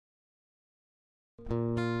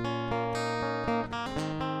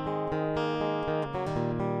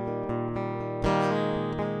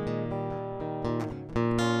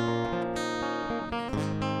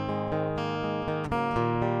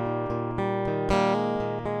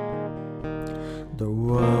The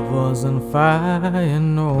world was on fire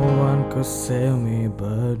and no one could save me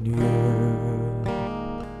but you.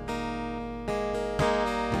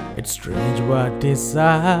 It's strange what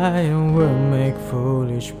desire will make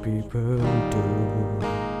foolish people do.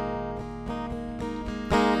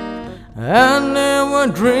 I never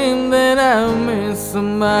dreamed that I'd meet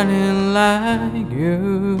somebody like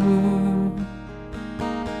you.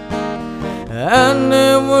 I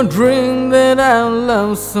never dreamed that I'd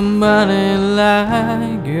love somebody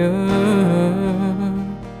like you.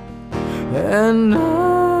 And I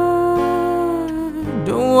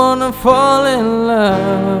don't wanna fall in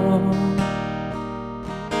love.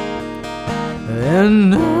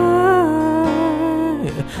 And I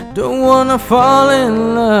don't wanna fall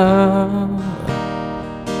in love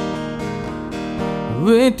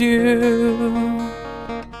with you.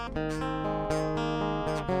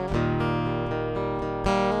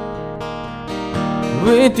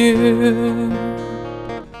 With you.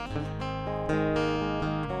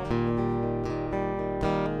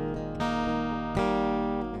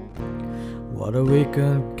 What a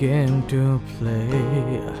wicked game to play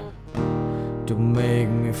to make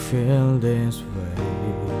me feel this way.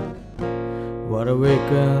 What a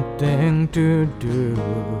wicked thing to do.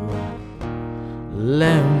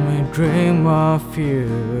 Let me dream of you.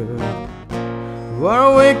 What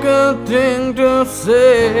a wicked thing to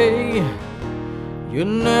say. You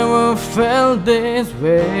never felt this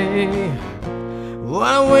way.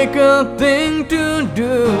 What a wicked thing to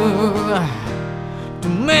do, to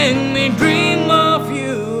make me dream of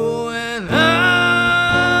you. And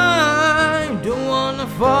I don't wanna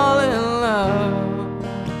fall in love.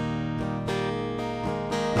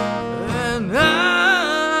 And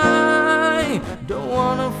I don't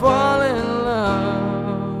wanna fall in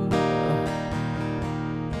love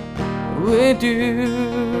with you.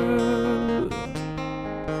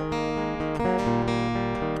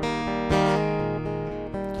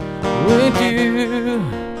 With you.